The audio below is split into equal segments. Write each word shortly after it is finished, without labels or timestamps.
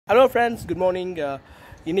Hello friends, good morning.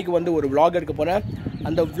 இன்னைக்கு வந்து ஒரு vlog எடுக்க போறேன்.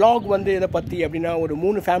 அந்த vlog வந்து எதை பத்தி அப்படினா ஒரு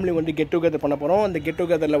மூணு ஃபேமிலி வந்து கெட் டுகெதர் பண்ண போறோம். அந்த கெட்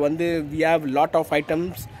டுகெதர்ல வந்து we have lot of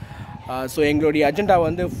items. So எங்களுடைய அஜெண்டா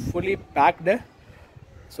வந்து fully packed.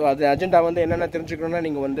 So அந்த அஜெண்டா வந்து என்னென்ன தெரிஞ்சுக்கணும்னா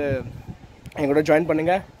நீங்க வந்து எங்களோட ஜாயின்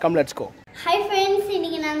பண்ணுங்க. Come let's go. Hi friends,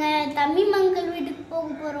 இன்னைக்கு நாங்க தம்பி மங்கள் வீட்டுக்கு போக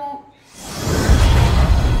போறோம்.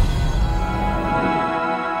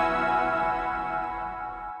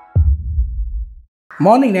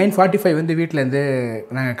 மார்னிங் 9:45 வந்து வீட்டிலேருந்து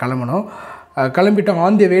நாங்கள் கிளம்பணும். கிளம்பிட்டோம்.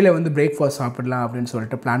 ஆன் தி வேல வந்து பிரேக்ஃபாஸ்ட் சாப்பிடலாம் அப்படின்னு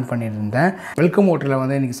சொல்லிட்டு பிளான் பண்ணியிருந்தேன். வெல்கம் ஹோட்டலில்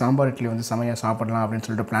வந்து இன்றைக்கி சாம்பார் இட்லி வந்து செமையாக சாப்பிடலாம் அப்படின்னு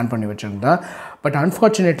சொல்லிட்டு பிளான் பண்ணி வச்சுருந்தேன். பட்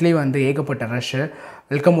அன்ஃபார்ச்சுனேட்லி வந்து ஏகப்பட்ட ரஷ்ஷு.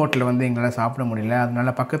 வெல்கம் ஹோட்டலில் வந்து எங்களால் சாப்பிட முடியல.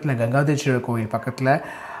 அதனால் பக்கத்தில் கங்காதேஸ்வரர் கோவில் பக்கத்தில்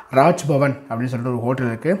ராஜ் பவன் அப்படின்னு சொல்லிட்டு ஒரு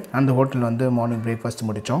ஹோட்டல் இருக்குது. அந்த ஹோட்டலில் வந்து மார்னிங் பிரேக்ஃபாஸ்ட்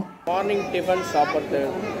முடித்தோம். மார்னிங் டிஃபன்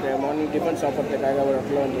சாப்பிட்றதுக்காக ஒரு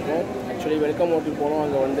இடத்துல வந்துட்டு ஆக்சுவலி வெல்கம் ஹோட்டல் போனோம்.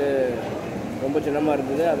 அங்கே வந்து ரொம்ப சின்னமாக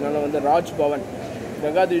இருந்தது. அதனால் வந்து ராஜ் பவன்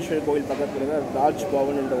கங்காதேஸ்வரர் கோவில் பக்கத்தில் இருக்கிற ராஜ்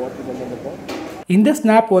பவன் என்ற ஹோட்டலுக்கு வந்துருக்கோம். இந்த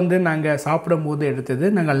ஸ்னாப் வந்து நாங்கள் சாப்பிடும் போது எடுத்தது.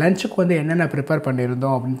 நாங்கள் லஞ்சுக்கு வந்து என்னென்ன ப்ரிப்பேர்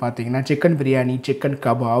பண்ணியிருந்தோம் அப்படின்னு பார்த்தீங்கன்னா சிக்கன் பிரியாணி, சிக்கன்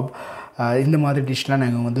கபாப், இந்த மாதிரி டிஷ்லாம்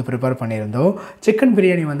நாங்கள் வந்து ப்ரிப்பேர் பண்ணியிருந்தோம். சிக்கன்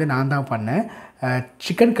பிரியாணி வந்து நான் தான் பண்ணேன்.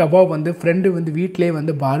 சிக்கன் கபாப் வந்து ஃப்ரெண்டு வந்து வீட்டிலே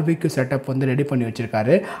வந்து பார்பிக்யூ செட்டப் வந்து ரெடி பண்ணி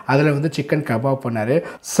வச்சுருக்காரு. அதில் வந்து சிக்கன் கபாப் பண்ணார்.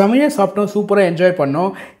 செமையாக சாப்பிட்டோம், சூப்பராக என்ஜாய் பண்ணோம்.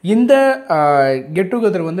 இந்த கெட்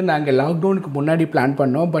டுகெதர் வந்து நாங்கள் லாக்டவுனுக்கு முன்னாடி பிளான்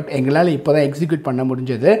பண்ணோம். பட் எங்களால் இப்போ தான் எக்ஸிக்யூட் பண்ண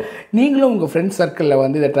முடிஞ்சது. நீங்களும் உங்கள் ஃப்ரெண்ட்ஸ் சர்க்கிளில்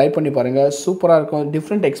வந்து இதை ட்ரை பண்ணி பாருங்கள். சூப்பராக இருக்கும்,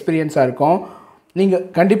 டிஃப்ரெண்ட் எக்ஸ்பீரியன்ஸாக இருக்கும். நீங்கள்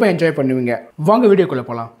கண்டிப்பாக என்ஜாய் பண்ணுவீங்க. வாங்க வீடியோக்குள்ளே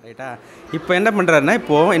போகலாம். ரைட்டா, இப்போ என்ன பண்ணுறாருன்னா,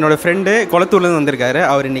 இப்போது என்னோடய ஃப்ரெண்டு குளத்தூர்லேருந்து வந்திருக்காரு.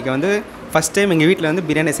 அவர் இன்றைக்கி வந்து ஃபஸ்ட் டைம் எங்கள் வீட்டில் வந்து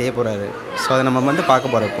பிரியாணி செய்ய போகிறாரு. ஸோ அதை நம்ம வந்து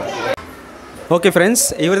பார்க்க போகிறோம் இப்போ. ஓகே ஃப்ரெண்ட்ஸ்,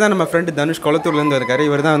 இவர் தான் நம்ம ஃப்ரெண்டு தனுஷ், குளத்தூர்லேருந்து இருக்கார்.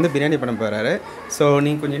 இவர் தான் வந்து பிரியாணி பண்ண போகிறாரு. ஸோ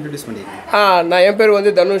நீங்கள் கொஞ்சம் இன்ட்ரடியூஸ் பண்ணிடுங்க. நான் என் பேர்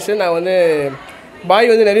வந்து தனுஷ். நான் வந்து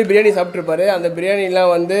பாய் வந்து நிறைய பிரியாணி சாப்பிட்ருப்பாரு. அந்த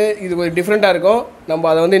பிரியாணிலாம் வந்து இது ஒரு டிஃப்ரெண்ட்டாக இருக்கும். நம்ம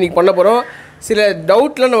அதை வந்து இன்றைக்கி பண்ண போகிறோம். சில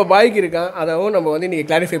டவுட்லாம் நம்ம பாய்க்கு இருக்கான், அதைவும் நம்ம வந்து இன்றைக்கி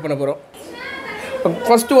கிளாரிஃபை பண்ண போகிறோம்.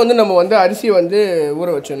 ஃபஸ்ட்டு வந்து நம்ம வந்து அரிசியை வந்து ஊற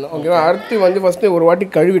வச்சிடணும். ஓகேவா? அரிசி வந்து ஃபஸ்ட்டு ஒரு வாட்டி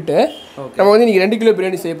கழுவிட்டு நம்ம வந்து இன்றைக்கி 2 கிலோ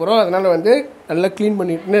பிரியாணி செய்ய போகிறோம். அதனால் வந்து நல்லா க்ளீன்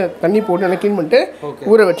பண்ணிட்டு தண்ணி போட்டு நல்லா க்ளீன் பண்ணிட்டு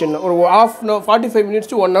ஊற வச்சிடணும். ஒரு 45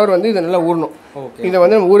 மினிட்ஸ் to 1 hour வந்து இதை நல்லா ஊறணும். இதை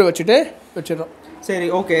வந்து நம்ம ஊற வச்சுட்டு வச்சிடறோம். சரி,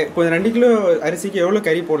 ஓகே. இப்போ 2 கிலோ அரிசிக்கு எவ்வளோ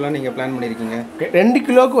கறி போடலாம் நீங்கள் பிளான் பண்ணியிருக்கீங்க? 2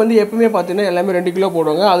 கிலோவுக்கு வந்து எப்பவுமே பார்த்தீங்கன்னா எல்லாமே 2 கிலோ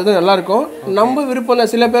போடுவாங்க. அதுதான் நல்லாயிருக்கும். நம்ம விருப்பம்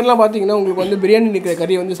தான். சில பேர்லாம் பார்த்தீங்கன்னா உங்களுக்கு வந்து பிரியாணி நிற்கிற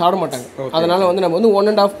கறி வந்து சாப்பிட மாட்டாங்க. அதனால் வந்து நம்ம வந்து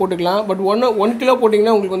 1.5 போட்டுக்கலாம். பட் 1 கிலோ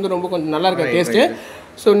போட்டிங்கன்னா உங்களுக்கு வந்து ரொம்ப கொஞ்சம் நல்லா இருக்க டேஸ்ட்டு.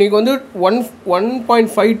 ஸோ நீங்கள் வந்து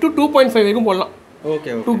 1.5 to 2.5 வரைக்கும் போடலாம்.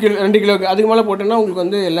 ஓகே, 2 கிலோவுக்கு அதுக்கு மேலே போட்டோன்னா உங்களுக்கு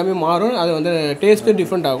வந்து எல்லாமே மாறும். அது வந்து டேஸ்ட்டு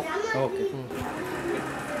டிஃப்ரெண்ட் ஆகும். ஓகே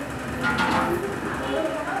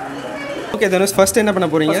ஓகே தனுஷ், ஃபர்ஸ்ட் என்ன பண்ண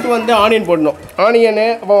போகிறீங்க? ஃபஸ்ட்டு வந்து ஆனியன் போடணும். ஆனியனு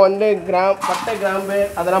அப்போ வந்து பட்டை கிராம்பு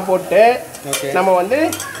அதெல்லாம் போட்டு நம்ம வந்து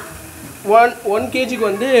 1 kgக்கு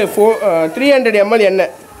வந்து 300 ml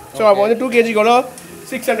எண்ணெய். ஸோ அப்போ வந்து 2 kgக்கு எவ்வளோ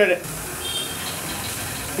 600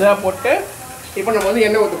 இதெல்லாம் போட்டு இப்போ நம்ம வந்து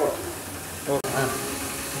எண்ணெய் ஊற்ற போகிறோம்.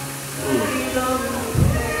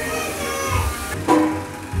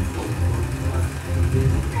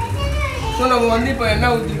 ஸோ நம்ம வந்து இப்போ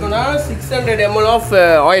எண்ணெய் ஊற்றிருக்கோம்னா 600 ml ஆஃப்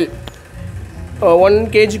ஆயில். 1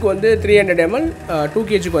 kgக்கு வந்து 300 ml, 2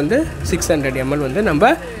 kgக்கு வந்து 600 ml வந்து நம்ம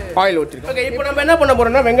ஆயில் ஊற்றிருக்கோம். ஓகே, இப்போ நம்ம என்ன பண்ண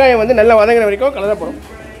போகிறோம்னா வெங்காயம் வந்து நல்லா வதங்குற வரைக்கும் கலர போகிறோம்.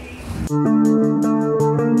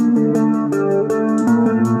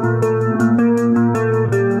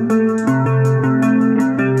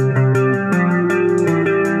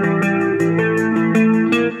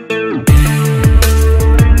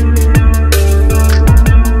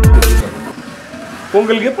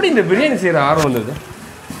 உங்களுக்கு எப்படி இந்த பிரியாணி செய்கிற ஆர்வம் வந்தது?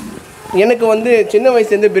 எனக்கு வந்து சின்ன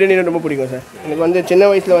வயசுலேருந்து பிரியாணி ரொம்ப பிடிக்கும் சார். எனக்கு வந்து சின்ன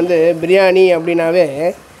வயசில் வந்து பிரியாணி அப்படின்னாவே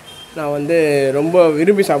நான் வந்து ரொம்ப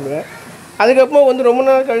விரும்பி சாப்பிடுவேன். அதுக்கப்புறம் வந்து ரொம்ப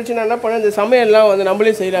நாள் கழிச்சு நான் என்ன பண்ணேன், இந்த சமையல்லாம் வந்து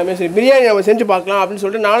நம்மளே செய்யலாமே, சரி பிரியாணி நம்ம செஞ்சு பார்க்கலாம் அப்படின்னு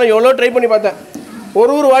சொல்லிட்டு நானும் எவ்வளோ ட்ரை பண்ணி பார்த்தேன்.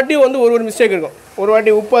 ஒரு வாட்டியும் வந்து ஒரு மிஸ்டேக் இருக்கும். ஒரு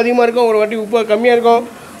வாட்டி உப்பு அதிகமாக இருக்கும், ஒரு வாட்டி உப்பு கம்மியாக இருக்கும்,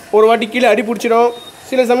 ஒரு வாட்டி கீழே அடி பிடிச்சிடும்,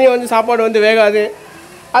 சில சமயம் வந்து சாப்பாடு வந்து வேகாது.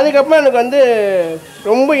 அதுக்கப்புறம் எனக்கு வந்து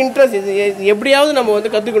ரொம்ப இன்ட்ரெஸ்ட், இது எப்படியாவது நம்ம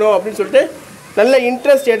வந்து கற்றுக்கணும் அப்படின்னு சொல்லிட்டு நல்ல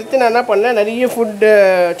இன்ட்ரெஸ்ட் எடுத்து நான் என்ன பண்ணேன், நிறைய ஃபுட்டு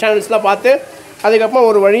சேனல்ஸ்லாம் பார்த்து அதுக்கப்புறம்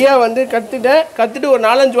ஒரு வழியாக வந்து கற்றுட்டு ஒரு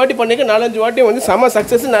 4-5 வாட்டி பண்ணியிருக்கேன். 4-5 வாட்டி வந்து செம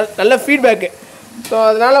சக்ஸஸ், நல்ல ஃபீட்பேக்கு. ஸோ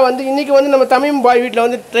அதனால் வந்து இன்றைக்கி வந்து நம்ம தமிழ் பாய் வீட்டில்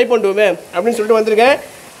வந்து ட்ரை பண்ணுவோமே அப்படின்னு சொல்லிட்டு வந்திருக்கேன்.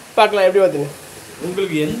 பார்க்கலாம் எப்படி வந்துங்க.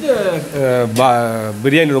 உங்களுக்கு எந்த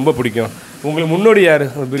பிரியாணி ரொம்ப பிடிக்கும்? உங்களுக்கு முன்னோடி யார்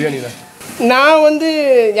பிரியாணியில்? நான் வந்து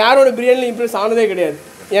யாரோட பிரியாணியில் இம்ப்ரெஸ் ஆனதே கிடையாது.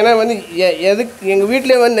 ஏன்னா வந்து எங்கள்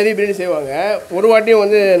வீட்டிலே வந்து நிறைய பிரியாணி செய்வாங்க. ஒரு வாட்டியும்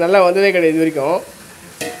வந்து நல்லா வந்ததே கிடையாது. இது வரைக்கும்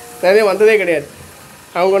நிறைய வந்ததே கிடையாது.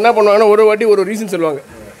 அவங்க என்ன பண்ணுவாங்கன்னா ஒரு வாட்டி ஒரு ரீசன் சொல்லுவாங்க.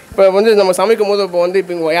 இப்போ வந்து நம்ம சமைக்கும் போது இப்போ வந்து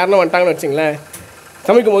இப்போ யாருன்னா வந்துட்டாங்கன்னு வச்சிங்களேன்,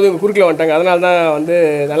 சமைக்கும் போது இவங்க குறுக்கில் வந்துட்டாங்க, அதனால தான் வந்து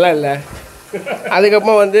நல்லா இல்லை.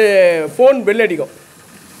 அதுக்கப்புறம் வந்து ஃபோன் பெல் அடிக்கும்,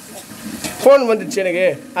 ஃபோன் வந்துடுச்சு எனக்கு,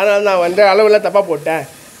 அதனால நான் வந்து அளவெல்லாம் தப்பாக போட்டேன்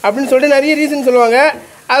அப்படின்னு சொல்லிட்டு நிறைய ரீசன் சொல்லுவாங்க.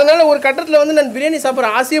 அதனால் ஒரு கட்டத்தில் வந்து நான் பிரியாணி சாப்பிட்ற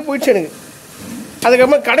ஆசையே போயிடுச்சு எனக்கு.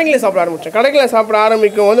 அதுக்கப்புறம் கடைகளில் சாப்பிட ஆரம்பித்தேன். கடைகளில் சாப்பிட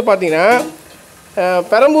ஆரம்பிக்கும் வந்து பார்த்திங்கன்னா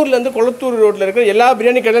பெரம்பூர்லேருந்து கொளத்தூர் ரோட்டில் இருக்கிற எல்லா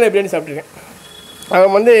பிரியாணி கடையில் நான் பிரியாணி சாப்பிட்ருக்கேன்.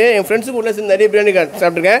 அவன் வந்து என் ஃப்ரெண்ட்ஸுக்கு உள்ள சேர்ந்து நிறைய பிரியாணி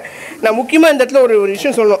சாப்பிட்ருக்கேன். நான் முக்கியமாக இந்த இடத்துல ஒரு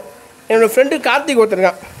விஷயம் சொல்லணும். என்னோடய ஃப்ரெண்டு கார்த்திக்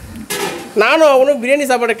ஒருத்தருக்கான், நானும் அவனும் பிரியாணி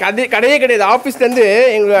சாப்பிட்ற கடையே கிடையாது. ஆஃபீஸ்லேருந்து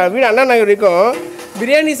எங்கள் வீடு அண்ணா நகர் வரைக்கும்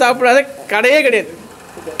பிரியாணி சாப்பிடாத கடையே கிடையாது.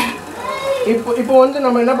 இப்போ வந்து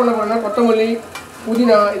நம்ம என்ன பண்ண போகிறோம்னா கொத்தமல்லி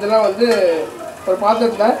புதினா இதெல்லாம் வந்து ஒரு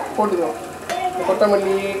பாத்திரத்தில் போட்டுக்கிறோம்.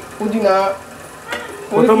 கொத்தமல்லி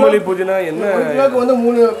புதினா என்ன 1 கிலோவுக்கு வந்து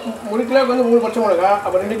 3 பச்சை மிளகா,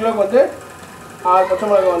 அப்போ 2 கிலோவுக்கு வந்து 6 பச்சை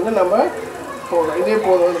மிளகா வந்து நம்ம போடுறோம். இதே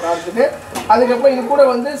போதும் வந்து காரத்துக்கு. அதுக்கப்புறம் இது கூட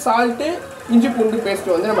வந்து சால்ட்டு இஞ்சி பூண்டு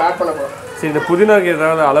பேஸ்ட்டு வந்து நம்ம ஆட் பண்ண போகிறோம். சரி, இந்த புதினாக்கு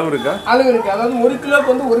ஏதாவது அளவு இருக்கா? அளவு இருக்குது. அதாவது 1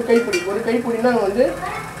 கிலோவுக்கு வந்து 1 கைப்பிடினா வந்து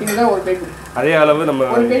இதுதான் 1 கைப்பிடி. அதே அளவு நம்ம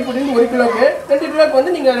 1 கைப்பிடி 1 கிலோவுக்கு, 2 கிலோவுக்கு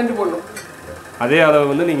வந்து நீங்கள் 2 போடணும். அதே அளவு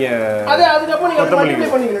வந்து நீங்கள் அதுக்கப்புறம் நீங்கள் மல்டிப்ளை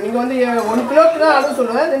பண்ணிக்கணும். நீங்கள் வந்து 1 கிலோவுக்கு தான் அளவு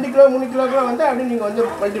சொல்லுவேன், 2 கிலோ 3 கிலோக்குலாம் வந்து அப்படியே நீங்கள் வந்து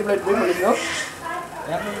மல்டிப்ளை பண்ணிக்கணும்.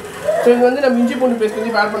 ஸோ இது வந்து நம்ம இஞ்சி பூண்டு பேஸ்ட்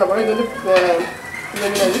வந்து ஆட் பண்ண போகிறோம். இது வந்து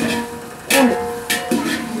பூண்டு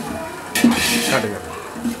காட்டுங்க.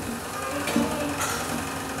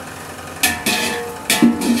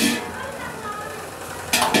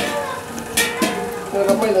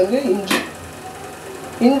 அதுக்கப்புறம் இது வந்து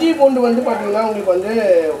இஞ்சி பூண்டு வந்து பார்த்தீங்கன்னா உங்களுக்கு வந்து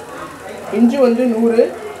இஞ்சி வந்து 100,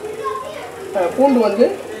 பூண்டு வந்து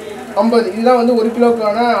 50. இதுதான் வந்து 1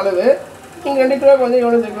 கிலோக்கான அளவு. நீங்கள் 2 கிலோவுக்கு வந்து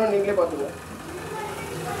எவ்வளோ சேர்க்கணும் நீங்களே பார்த்துக்கலாம்.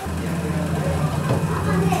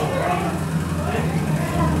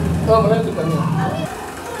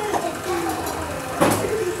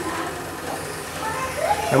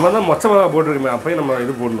 நம்ம தான் மொச்சை மிளகா போட்டிருக்கோமே, அப்போயும் நம்ம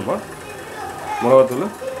இது போடணுமா மிளகாத்தூள்?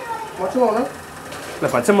 மொச்சை மிளகா இல்லை,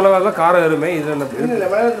 பச்சை மிளகா தான் காரம் எருமே. இது அந்த இல்லை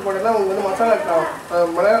மிளகாத்தூள் போட்டால் உங்களுக்கு வந்து மசாலா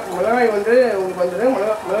மிளகாய் வந்து உங்களுக்கு வந்து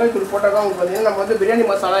மிளகாய் தூள் போட்டால் தான் உங்களுக்கு வந்து நம்ம வந்து பிரியாணி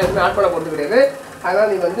மசாலா எதுவுமே ஆட் பண்ண போகிறது கிடையாது.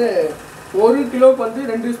 அதனால் நீங்கள் வந்து 1 கிலோவுக்கு வந்து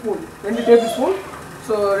 2 டேபிள் ஸ்பூன்.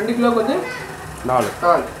 ஸோ 2 கிலோவுக்கு வந்து 4.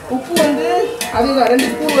 உப்பு வந்து அதுதான் 2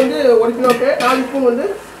 ஸ்பூன் வந்து 1 கிலோவுக்கு, 4 ஸ்பூன் வந்து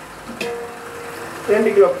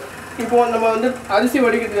 2 கிலோ. இப்போ நம்ம வந்து அரிசி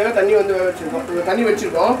வடிக்கிறதுக்காக தண்ணி வந்து வேக வச்சுருக்கோம். இப்போ தண்ணி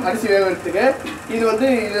வச்சுருக்கோம் அரிசி வேக வைக்கிறதுக்கு. இது வந்து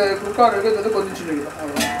இது குக்காருக்கு இது வந்து கொதிச்சுட்டு இருக்கோம்.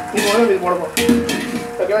 இப்போ வந்து இது போடணும்.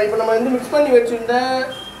 ஓகேவா? இப்போ நம்ம வந்து மிக்ஸ் பண்ணி வச்சுருந்த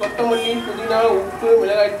கொத்தமல்லி புதினா உப்பு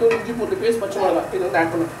மிளகாய்த்தூள் இஞ்சி பூண்டு பேஸ்ட் பச்சை மிளகா இது வந்து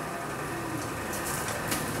ஆட் பண்ணணும்.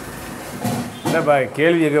 என்னப்பா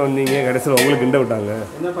கேள்வி கேட்க வந்தீங்க, கடைசியில் உங்களுக்கு கிண்ட விட்டாங்க.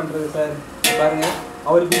 என்ன பண்ணுறது சார், பாருங்கள்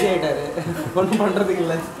அவர் பிஸி ஆகிட்டாரு, ஒன்றும் பண்ணுறதுக்கு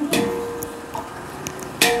இல்லை.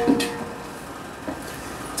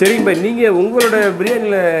 சரிங்கப்பா, நீங்கள் உங்களோட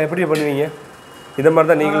பிரியாணியில் எப்படி பண்ணுவீங்க? இதை மாதிரி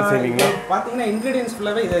தான் நீங்களும் செய்வீங்களா? பார்த்தீங்கன்னா இன்க்ரீடியன்ஸ்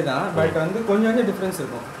ஃபுல்லாகவே இதே தான், பட் வந்து கொஞ்சம் டிஃப்ரென்ஸ்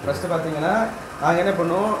இருக்கும். ஃபஸ்ட்டு பார்த்தீங்கன்னா நாங்கள் என்ன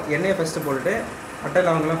பண்ணுவோம், எண்ணெயை ஃபஸ்ட்டு போட்டுட்டு பட்டை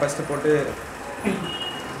லவங்கெல்லாம் ஃபஸ்ட்டு போட்டு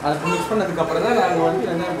அதை மிக்ஸ் பண்ணதுக்கப்புறம் தான் நாங்கள் வந்து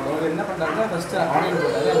வெங்காயம் போடுவோம். என்ன பண்ணுறாங்கன்னா ஃபஸ்ட்டு ஆனியன்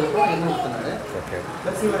போட்டாரு, அதுக்கப்புறம் எண்ணெய் ஊற்றினாரு. ஓகே.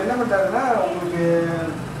 ப்ளஸ் இவர் என்ன பண்ணுறாருன்னா உங்களுக்கு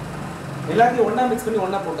எல்லாத்தையும் ஒன்றா மிக்ஸ் பண்ணி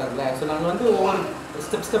ஒன்றா போட்டார்ல. ஸோ நாங்கள் வந்து ஒவ்வொரு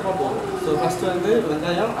ஸ்டெப்பாக போவோம். ஸோ ஃபஸ்ட்டு வந்து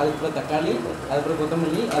வெங்காயம், அதுக்கப்புறம் தக்காளி, அதுக்கப்புறம்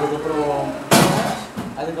கொத்தமல்லி, அதுக்கப்புறம்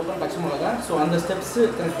பச்சை மிளகா. ஸோ அந்த ஸ்டெப்ஸு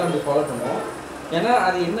கரெக்டாக அப்படி ஃபாலோ பண்ணுவோம். ஏன்னா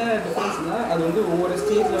அது என்ன டிஃப்ரென்ஸ்னால் அது வந்து ஒவ்வொரு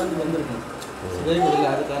ஸ்டேஜில் வந்து வந்துருக்கும். வேகவில்லை,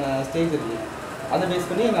 அதுக்கான ஸ்டேஜ் இருக்குது. அதை பேஸ்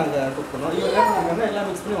பண்ணி நாங்கள் குக் பண்ணுவோம். இவர் என்ன பண்ணுறாங்கன்னா எல்லாம்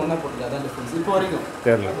மிக்ஸ் பண்ணி ஒன்றா போட்டுருக்கோம். அதான் டிஃப்ரென்ஸ் இப்போ வரைக்கும்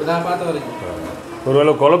தெரியல, நான் பார்த்த வரைக்கும்.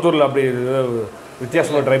 ஒருவேளை கொளத்தூரில் அப்படி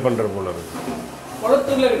வித்தியாசமாக ட்ரை பண்ணுறது போல இருக்குது.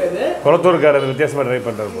 கொளத்தூரில் கிடையாது, கொளத்தூருக்காரர் வித்தியாசமாக ட்ரை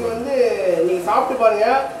பண்ணுறது போல வந்து நீங்கள் சாப்பிட்டு பாருங்க.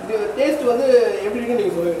 இது டேஸ்ட் வந்து எப்படி இருக்குன்னு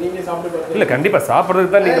நீங்கள் சொல்லுங்கள். நீங்கள் சாப்பிட்டு பாருங்க. இல்லை, கண்டிப்பாக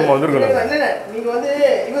சாப்பிட்றதுக்கு தான் நீங்கள் வந்துருக்கணும். இல்லை நீங்கள் வந்து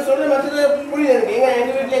இவங்க சொல்கிற மெத்தட் புரியுது எனக்கு.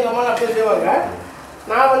 எங்கள் வீட்டில் எங்கள் அம்மா அப்படி செய்வாங்க.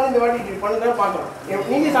 நான் வந்து இந்த வாட்டி இப்படி பண்ணுறேன் பார்க்குறேன்.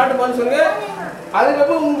 நீங்கள் சாப்பிட்டு பார்த்து சொல்லுங்கள்.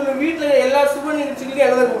 அதுக்கப்புறம் உங்கள் வீட்டில் எல்லா சுப நிகழ்ச்சிகளுக்கும்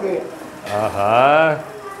என்ன தான் கொடுக்குறீங்க. ஆஹா,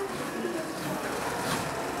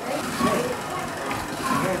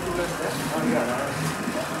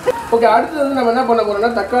 ஓகே. அடுத்தது வந்து நம்ம என்ன பண்ண போகிறோம்னா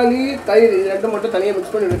தக்காளி தயிர் இது ரெண்டும் மட்டும் தனியாக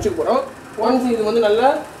மிக்ஸ் பண்ணி வச்சுக்க போகிறோம். ஒன்ஸ் இது வந்து நல்லா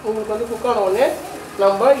உங்களுக்கு வந்து குக் ஆன உடனே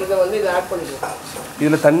நம்ம இதை வந்து இதை ஆட் பண்ணிக்கலாம்.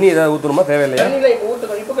 இதில் தண்ணி ஏதாவது ஊற்றணுமா? தேவையில்லையா? தண்ணியில் இப்போ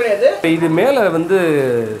ஊற்றணும், இப்போ கிடையாது. இது மேலே வந்து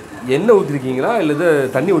எண்ணெய் ஊற்றிருக்கீங்களா இல்லை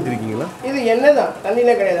தண்ணி ஊற்றிருக்கீங்களா? இது எண்ணெய் தான்,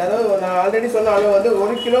 தண்ணியிலே கிடையாது. அதாவது நான் ஆல்ரெடி சொன்ன அளவு வந்து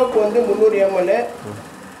 1 கிலோவுக்கு வந்து 300 ml,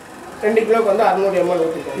 2 கிலோவுக்கு வந்து 600 ml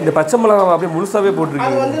ஊற்றிருக்கோம். இந்த பச்சை மிளகா அப்படியே முழுசாகவே அது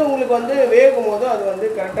போட்டிருக்கீங்க. வந்து உங்களுக்கு வந்து வேகும் போது அது வந்து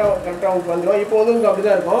கரெக்டாக உங்களுக்கு வந்துடும். இப்போ வந்து உங்களுக்கு அப்படி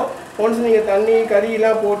தான் இருக்கும். ஒன்ஸ் நீங்கள் தண்ணி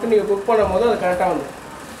கறியெல்லாம் போட்டு நீங்கள் குக் பண்ணும் போது அது கரெக்டாக வந்துடும்.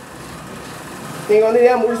 நீங்கள் வந்து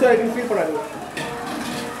ஏன் முழுசாக இருக்குன்னு ஃபீல் பண்ணாதீங்க.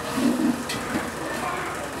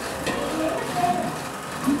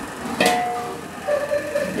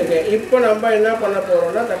 ஓகே, இப்போ நம்ம என்ன பண்ண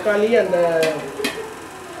போகிறோம்னா தக்காளி அந்த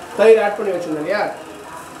தயிர் ஆட் பண்ணி வச்சுருந்தோம் இல்லையா?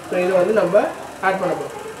 ஸோ இதை வந்து நம்ம ஆட் பண்ண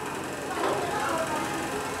போகிறோம்.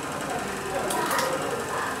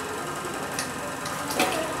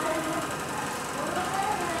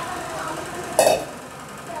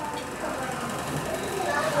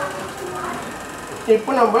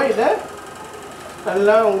 இப்போ நம்ம இதை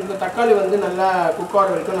நல்லா உங்களுக்கு தக்காளி வந்து நல்லா குக்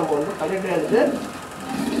ஆகிற வரைக்கும் நம்ம வந்து கலரிட்டே இருந்துட்டு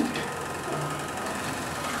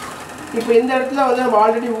இப்போ இந்த இடத்துல வந்து நம்ம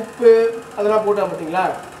ஆல்ரெடி உப்பு அதெல்லாம் போட்டோம் பார்த்தீங்களா?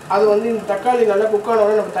 அது வந்து இந்த தக்காளி நல்லா குக்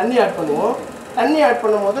ஆனோடனே நம்ம தண்ணி ஆட் பண்ணுவோம். தண்ணி ஆட்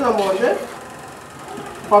பண்ணும்போது நம்ம வந்து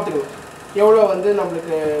பார்த்துக்குவோம் எவ்வளோ வந்து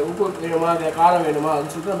நம்மளுக்கு உப்பு வேணுமா இல்லை காரம் வேணுமா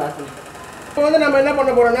அப்படின்னு சொல்லிட்டு நம்ம ஆட் பண்ணிக்கலாம். இப்போ வந்து நம்ம என்ன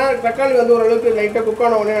பண்ண போகிறோம்னா தக்காளி வந்து ஓரளவுக்கு லைட்டாக குக்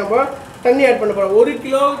ஆன உடனே நம்ம தண்ணி ஆட் பண்ண போகிறோம். 1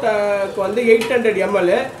 கிலோக்கு வந்து 800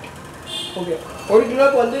 ml. ஓகே, 1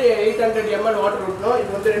 கிலோவுக்கு வந்து 800 ml வாட்டர் ஊற்றணும்.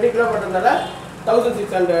 இது வந்து 2 கிலோ பண்ணுறதுனால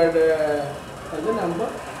 1600 வந்து நம்ம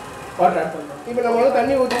வாட்டர் ஆட் பண்ணுறோம். இப்போ நம்ம வந்து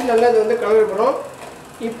தண்ணி ஊற்றி நல்லா இது வந்து கலர் பண்ணோம்.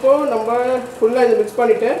 இப்போது நம்ம ஃபுல்லாக இதை மிக்ஸ்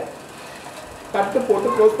பண்ணிவிட்டு தட்டு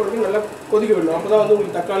போட்டு க்ளோஸ் பண்ணி நல்லா கொதிக்க விடணும். அப்போ தான் வந்து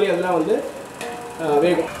உங்களுக்கு தக்காளி அதெல்லாம் வந்து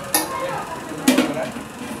வேகும்.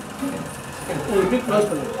 இப்படி க்ளோஸ்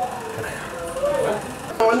பண்ணுவோம்.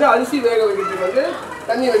 நம்ம வந்து அரிசி வேக வைக்கிறதுக்கு வந்து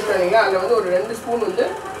தண்ணி வச்சுட்டாங்க. அதில் வந்து ஒரு 2 ஸ்பூன் வந்து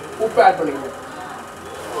உப்பு ஆட் பண்ணிக்கணும்.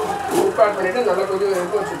 உப்பு ஆட் பண்ணிவிட்டு நல்லா கொதி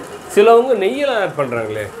வச்சுக்கணும். சிலவங்க நெய்யெல்லாம் ஆட்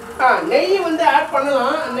பண்ணுறாங்களே. நெய் வந்து ஆட்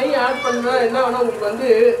பண்ணலாம். நெய் ஆட் பண்ணால் என்ன வேணால் உங்களுக்கு வந்து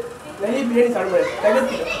நெய் பிரியாணி சாப்பிட முடியாது,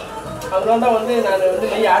 தகர்த்திடும். அதனால தான் வந்து நான்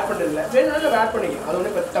வந்து நெய் ஆட் பண்ணுறதில்ல. வேணும்னா நம்ம ஆட் பண்ணிக்கலாம், அது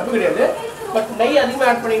ஒன்றும் தப்பு கிடையாது. பட் நெய் அதிகமாக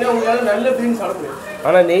ஆட் பண்ணிங்கன்னா உங்களால் நல்ல பிரியாணி சாப்பிட முடியாது.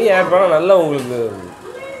 ஆனால் நெய் ஆட் பண்ணால் நல்லா உங்களுக்கு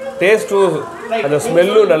டேஸ்ட்டும் அந்த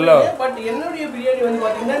ஸ்மெல்லும் நல்லா. பட் என்னுடைய பிரியாணி வந்து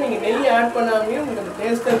பார்த்தீங்கன்னா நீங்கள் நெய் ஆட் பண்ணாமே உங்களுக்கு அந்த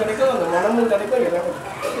டேஸ்ட்டும் கிடைக்கும், அந்த மனமும் கிடைக்கும், எல்லாமே.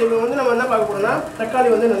 இப்போ வந்து நம்ம என்ன பார்க்க போகிறோம்னா தக்காளி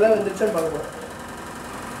வந்து நல்லா வெந்துருச்சுன்னு பார்க்க போகிறோம்.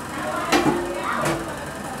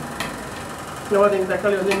 இப்போ பார்த்தீங்கன்னா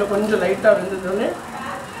தக்காளி வந்து இன்னும் கொஞ்சம் லைட்டாக வெந்ததுன்னே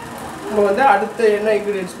நம்ம வந்து அடுத்த என்ன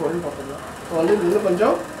இன்க்ரீடியன்ஸ் போடணும்னு பார்த்துக்கலாம். இப்போ வந்து இன்னும்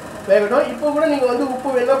கொஞ்சம் வேகட்டும். இப்போ கூட நீங்கள் வந்து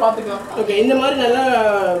உப்பு வேணால் பார்த்துக்கலாம். ஓகே, இந்த மாதிரி நல்லா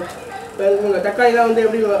உங்கள் தக்காளிலாம் வந்து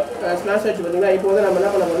எப்படி ஸ்மாஷ் ஆச்சு பார்த்தீங்கன்னா, இப்போ வந்து நம்ம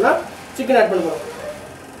என்ன பண்ண போகிறோம்னா சிக்கன் ஆட் பண்ண போகிறோம்.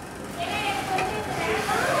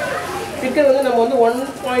 சிக்கன் வந்து நம்ம வந்து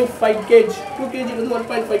 1.5 kg 2 kg வந்து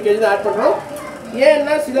 1.5 kg தான் ஆட் பண்ணுறோம்.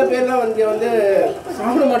 ஏன்னா சில பேர்லாம் வந்து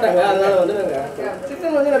சாப்பிட மாட்டாங்க, அதனால வந்து நாங்கள்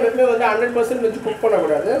சிக்கன் வந்து நம்ம எப்பவுமே வந்து 100% வச்சு குக்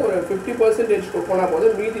பண்ணக்கூடாது. ஒரு 50% குக் பண்ணால்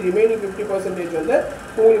போதும். மீதி ரிமைனிங் 50% வந்து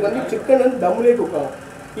உங்களுக்கு வந்து சிக்கன் வந்து தம்லேயே குக் ஆகும்.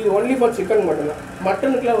 இது ஒன்லி ஃபார் சிக்கன் மட்டும்தான்.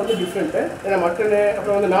 மட்டனுக்குலாம் வந்து டிஃப்ரெண்ட்டு. ஏன்னா மட்டனு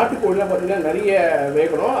அப்புறம் வந்து நாட்டுக்கோழிலாம் பார்த்திங்கன்னா நிறைய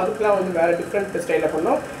வேகணும், அதுக்கெலாம் வந்து வேறு டிஃப்ரெண்ட் ஸ்டைலில்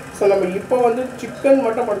பண்ணோம். ஸோ நம்ம இப்போ வந்து சிக்கன்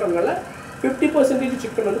மட்டும் பண்ணுறதுனால 50%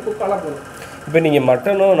 சிக்கன் வந்து குக் ஆனால் போதும். இப்போ நீங்கள்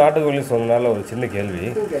மட்டனும் நாட்டுக்கோழியும் சொன்னனால ஒரு சின்ன கேள்வி.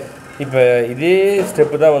 இப்போ இதே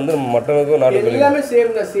ஸ்டெப்பு தான் வந்து நம்ம மட்டனுக்கும் நாட்டுக்கோழி எல்லாமே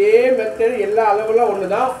சேம் தான், சேம் மெத்தட், எல்லா அளவுலாம் ஒன்று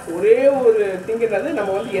தான். ஒரே ஒரு திங் என்னது,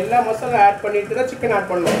 நம்ம வந்து எல்லா மசாலா ஆட் பண்ணிட்டு தான் சிக்கன் ஆட்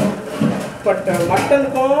பண்ணணும். பட்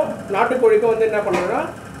மட்டனுக்கும் நாட்டுக்கோழிக்கும் வந்து என்ன பண்ணணும்னா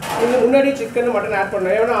இன்னும் முன்னாடி சிக்கன் மட்டன் ஆட்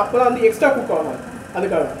பண்ணணும். ஏன்னா அப்போ தான் வந்து எக்ஸ்ட்ரா குக் ஆகும்,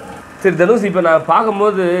 அதுக்காக. சரி தனுஷ், இப்போ நான்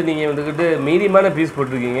பார்க்கும்போது நீங்கள் வந்துக்கிட்டு மீடியமான பீஸ்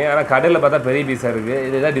போட்டிருக்கீங்க, ஆனால் கடையில் பார்த்தா பெரிய பீஸாக இருக்குது.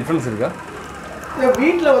 இது எதாவது டிஃப்ரென்ஸ் இருக்கா?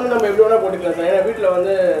 வீட்டில் வந்து நம்ம எப்படி வேணால் போட்டுக்கலாம் சார். ஏன்னா வீட்டில்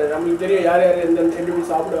வந்து நம்மளுக்கு தெரியும் யார் யார் எந்த எப்படி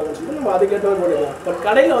சாப்பிடுவாங்கன்னு சொல்லிட்டு நம்ம அதுக்கேற்ற மாதிரி போட்டுக்கலாம். பட்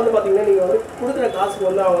கடையில் வந்து பார்த்தீங்கன்னா நீங்கள் வந்து கொடுக்குற காசுக்கு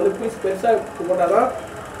வந்து அவங்க வந்து பீஸ் பெருசாக போட்டால் தான்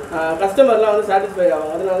கஸ்டமர்லாம் வந்து சாட்டிஸ்ஃபை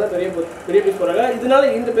ஆகும். அதனால தான் பெரிய பீஸ் போடுறாங்க. இதனால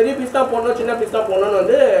இந்த பெரிய பீஸ் தான் போடணும், சின்ன பீஸ் தான் போடணும்னு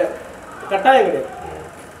வந்து கட்டாயம் கிடையாது.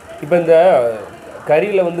 இப்போ இந்த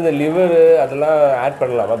கறியில் வந்து இந்த லிவரு அதெல்லாம் ஆட்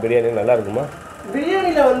பண்ணலாமா? பிரியாணி நல்லா இருக்குமா?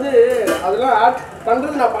 பிரியாணியில் வந்து அதெல்லாம் ஆட்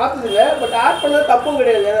பண்ணுறது நான் பார்த்ததில்லை. பட் ஆட் பண்ணால் தப்பும்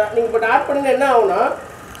கிடையாது. நீங்கள் பட் ஆட் பண்ணிங்கன்னா என்ன ஆகுனா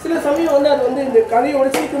சில சமயம் வந்து அது வந்து இந்த கறியோட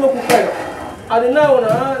சீக்கிரமாக குக் ஆகிடும். அது என்ன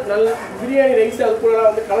ஆகுனா நல்ல பிரியாணி ரைஸ் அது கூட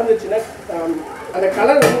வந்து கலந்துச்சுன்னா அந்த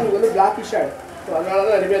கலர் வந்து உங்களுக்கு வந்து பிளாக்கிஷ் ஆகிடும். ஸோ அதனால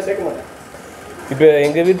தான் நிறைய சேர்க்க மாட்டேன். இப்போ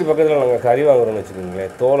எங்கள் வீட்டு பக்கத்தில் நாங்கள் கறி வாங்குறோம்னு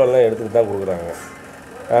வச்சுக்கோங்களேன், தோலெல்லாம் எடுத்துக்கிட்டு தான் கொடுக்குறாங்க.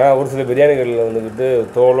 ஆனால் ஒரு சில பிரியாணிகளில் வந்துக்கிட்டு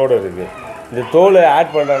தோலோடு இருக்குது. இந்த தோல் ஆட்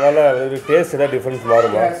பண்ணுறதுனால வந்து டேஸ்ட் ஏதாவது டிஃப்ரென்ஸ்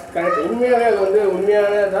மாறுமா? கரெக்ட், உண்மையாகவே அது வந்து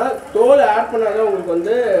உண்மையானதான். தோல் ஆட் பண்ணால் தான் உங்களுக்கு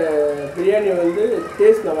வந்து பிரியாணி வந்து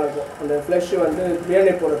டேஸ்ட் நல்லாயிருக்கும். அந்த ஃப்ளஷ் வந்து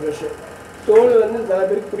பிரியாணி போடுற ஃப்ளஷ்ஷு தோல் வந்து நிறைய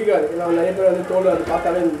பேருக்கு பிடிக்காது. ஏன்னா நிறைய பேர் வந்து தோல் அது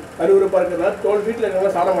பார்த்தாலே அருவருப்பாக இருக்கிறதுனால தோல் வீட்டில்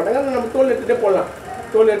இருக்கிறவங்க சாப்பிட மாட்டாங்க. ஆனால் நம்ம தோல் எடுத்துகிட்டே போடலாம்.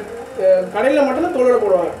 தோல் கடையில் மட்டும்தான் தோலோட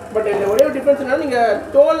போடுவாங்க. பட் இந்த ஒரே ஒரு டிஃப்ரென்ஸ் என்னன்னா நீங்கள்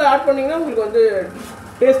தோல் ஆட் பண்ணிங்கன்னா உங்களுக்கு வந்து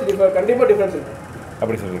டேஸ்ட் கண்டிப்பாக டிஃப்ரென்ஸ் இருக்குது.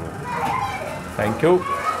 அப்படி சொல்லுங்கள். Thank you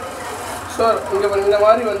sir. இங்கே இந்த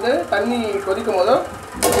மாதிரி வந்து தண்ணி கொதிக்கும் போதும்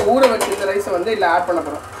ஊற வச்சிருந்த ரைஸை வந்து இல்லை ஆட் பண்ண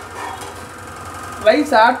போகிறோம்.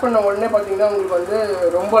 ரைஸ் ஆட் பண்ண உடனே பார்த்தீங்கன்னா உங்களுக்கு வந்து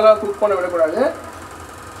ரொம்பலாம் குக் பண்ண விடக்கூடாது.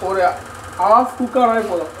 ஒரு ஆஃப் குக் ஆனாலே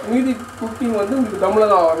போதும். மீதி குக்கிங் வந்து உங்களுக்கு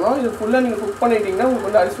தம்மில் தான் வரணும். இது ஃபுல்லாக நீங்கள் குக் பண்ணிட்டீங்கன்னா உங்களுக்கு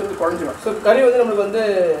வந்து அரிசி வந்து குறைஞ்சிடும். ஸோ கறி வந்து நம்மளுக்கு வந்து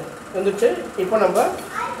வந்துச்சு. இப்போ நம்ம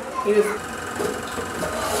இது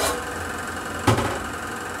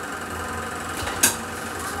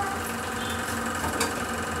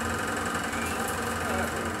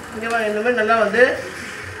இங்கே இந்த மாதிரி நல்லா வந்து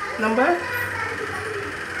நம்ம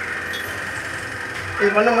இது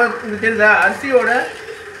பண்ணும்போது இது தெரியுதா, அரிசியோட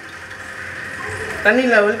தண்ணி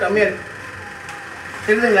லெவல் கம்மியாக இருக்குது.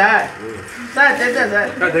 தெரியுதுங்களா சார்? தெரியுதா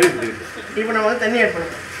சார்? தெரியுது. இப்போ நம்ம வந்து தண்ணி ஆட்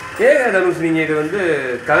பண்ணுவோம். ஏன் தனுஷ் நீங்கள் இது வந்து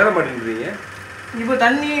கலர மாட்டேங்கிறீங்க? இப்போ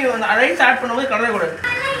தண்ணி ரைஸ் ஆட் பண்ணும்போது கலரக்கூடாது.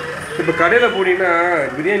 இப்போ கடையில் போனீங்கன்னா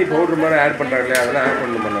பிரியாணி பவுடர் மாதிரி ஆட் பண்ணுறாங்களே, அதெல்லாம் ஆட்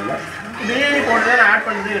பண்ண பண்ணல. பிரியாணி பவுடர் தான் ஆட்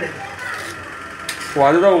பண்ணுறதே கிடையாது. ஓ,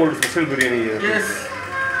 அதுதான் உங்களுக்கு ஸ்பெஷல் பிரியாணி. எஸ்.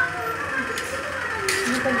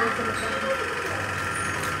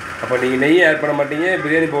 அப்போ நீங்கள் நெய் ஆட் பண்ண மாட்டீங்க,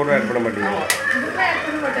 பிரியாணி பவுடர் ஆட் பண்ண மாட்டீங்க.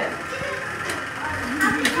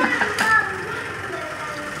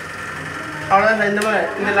 அவ்வளோதான் சார்.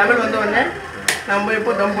 இந்த லெவல் வந்து உடனே நம்ம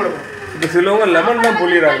இப்போ தம் போடுவோம். இப்போ சிலவங்க லெமன் தான்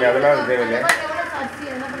புளிறாங்க, அதெல்லாம் தேவையில்லை.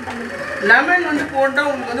 லெமன் வந்து போட்டால்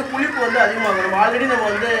உங்களுக்கு வந்து புளிப்பு வந்து அதிகமாகும். நம்ம ஆல்ரெடி நம்ம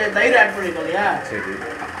வந்து தயிர் ஆட் பண்ணிட்டோம் இல்லையா? சரி,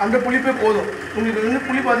 அந்த புளிப்பே போதும். உங்களுக்கு வந்து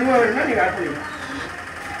புளிப்பு அதிகமாக வேணும்னா நீங்கள் ஆட் பண்ணிக்கலாம்.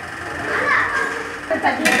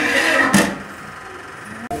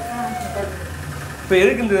 இப்போ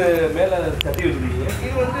எதுக்கு இந்த மேலே தட்டி வச்சுருக்கீங்க?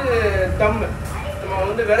 இது வந்து தம். நம்ம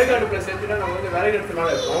வந்து விறகு அடுப்பில் செஞ்சுன்னா நம்ம வந்து விறகு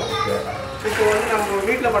அடுப்புனால இருக்கும். இப்போ வந்து நம்ம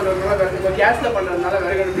வீட்டில் பண்ணுறதுனால இப்போ கேஸில் பண்ணுறதுனால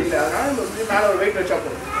விறகு அடுப்பு இல்லை. அதனால் நம்ம வந்து மேலே ஒரு வெயிட் வச்சா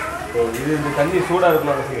போதும். இது இந்த தண்ணி சூடாக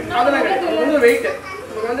இருக்கணும் அவசியம் இல்லை. அதெல்லாம் கிடையாது. இது வந்து வெயிட்டு.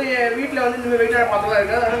 இப்போ வந்து என் வீட்டில் வந்து இந்த வெயிட்டான பாத்திரம்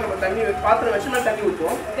இருக்காது. அதனால் நம்ம தண்ணி பாத்திரம் வச்சு நான் தண்ணி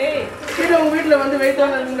ஊற்றுவோம். சரி, உங்கள் வீட்டில் வந்து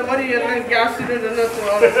வெயிட்டான இந்த மாதிரி எல்லாம் கேஸ்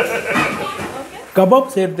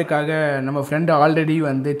கபாப் செய்கிறதுக்காக நம்ம ஃப்ரெண்டு ஆல்ரெடி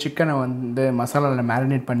வந்து சிக்கனை வந்து மசாலாவில்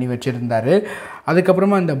மேரினேட் பண்ணி வச்சுருந்தார்.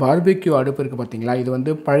 அதுக்கப்புறமா இந்த பார்பிக்யூ அடுப்பு இருக்குது பார்த்தீங்களா, இது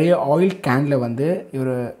வந்து பழைய ஆயில் கேனில் வந்து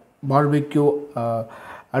இவர் பார்பிக்யூ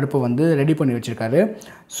அடுப்பை வந்து ரெடி பண்ணி வச்சுருக்காரு.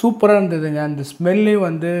 சூப்பராக இருந்ததுங்க. அந்த ஸ்மெல்லே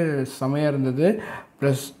வந்து செமையாக இருந்தது.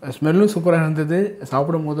 ப்ளஸ் ஸ்மெல்லும் சூப்பராக இருந்தது.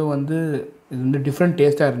 சாப்பிடும் போதும் வந்து இது வந்து டிஃப்ரெண்ட்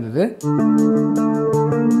டேஸ்ட்டாக இருந்தது.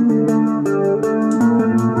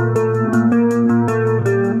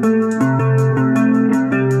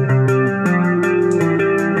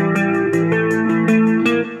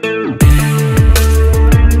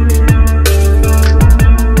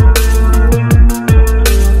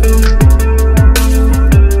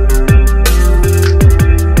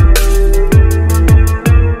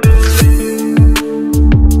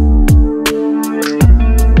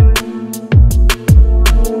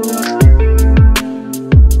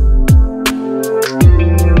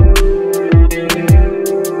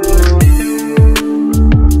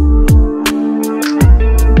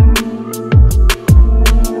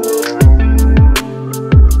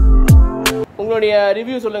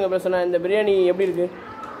 ரிவ்யூ சொல்லுங்கள் பேசுனா, இந்த பிரியாணி எப்படி இருக்குது?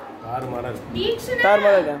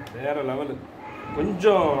 தாறுமாறாக இருக்கா? வேறு லெவலு.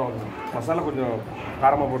 கொஞ்சம் மசாலா கொஞ்சம்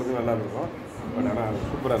காரமாக போடுறது நல்லா இருக்கும். பட் ஆனால்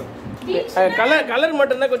சூப்பராக இருக்கும். கலர்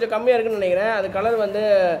மட்டும்தான் கொஞ்சம் கம்மியாக இருக்குன்னு நினைக்கிறேன். அது கலர் வந்து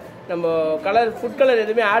நம்ம ஃபுட் கலர்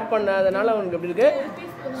எதுவுமே ஆட் பண்ணாதனால அவனுக்கு எப்படி இருக்குது.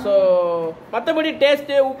 ஸோ மற்றபடி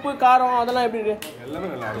டேஸ்ட்டு, உப்பு, காரம் அதெல்லாம் எப்படி இருக்குது? எல்லாமே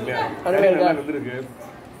நல்லா அருமையாக இருந்துருக்கு.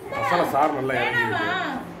 மசாலா சாறு நல்லா இறங்கிருக்கு.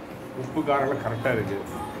 உப்பு காரம்லாம் கரெக்டாக இருக்குது.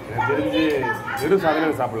 எனக்கு தெரிஞ்சு வெறும் சாதனை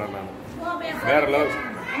சாப்பிடலாம். நான் வேறு லெவல்.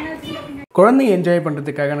 குழந்தைங்க என்ஜாய்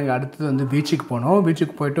பண்ணுறதுக்காக நாங்கள் அடுத்தது வந்து பீச்சுக்கு போனோம்.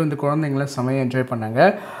 பீச்சுக்கு போய்ட்டு வந்து குழந்தைங்களாம் செமையாக என்ஜாய் பண்ணாங்க.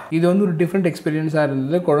 இது வந்து ஒரு டிஃப்ரெண்ட் எக்ஸ்பீரியன்ஸாக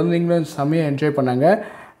இருந்தது. குழந்தைங்களும் செமையாக என்ஜாய் பண்ணாங்க.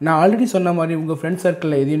 நான் ஆல்ரெடி சொன்ன மாதிரி உங்கள் ஃப்ரெண்ட்ஸ்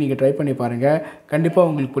சர்க்கிளில் எதையும் நீங்கள் ட்ரை பண்ணி பாருங்கள். கண்டிப்பாக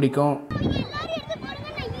உங்களுக்கு பிடிக்கும்.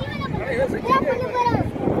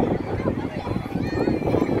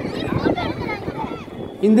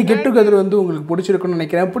 இந்த கெட் டுகெதர் வந்து உங்களுக்கு பிடிச்சிருக்குன்னு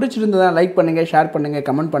நினைக்கிறேன். பிடிச்சிருந்ததா லைக் பண்ணுங்கள், ஷேர் பண்ணுங்கள்,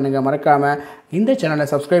 கமெண்ட் பண்ணுங்கள். மறக்காமல் இந்த சேனலை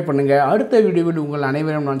சப்ஸ்கிரைப் பண்ணுங்கள். அடுத்த வீடியோவில் உங்கள்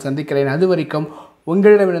அனைவரும் நான் சந்திக்கிறேன். அது வரைக்கும்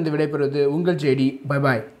உங்களிடமிருந்து விடைபெறுவது உங்கள் ஜேடி. Bye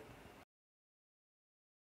bye.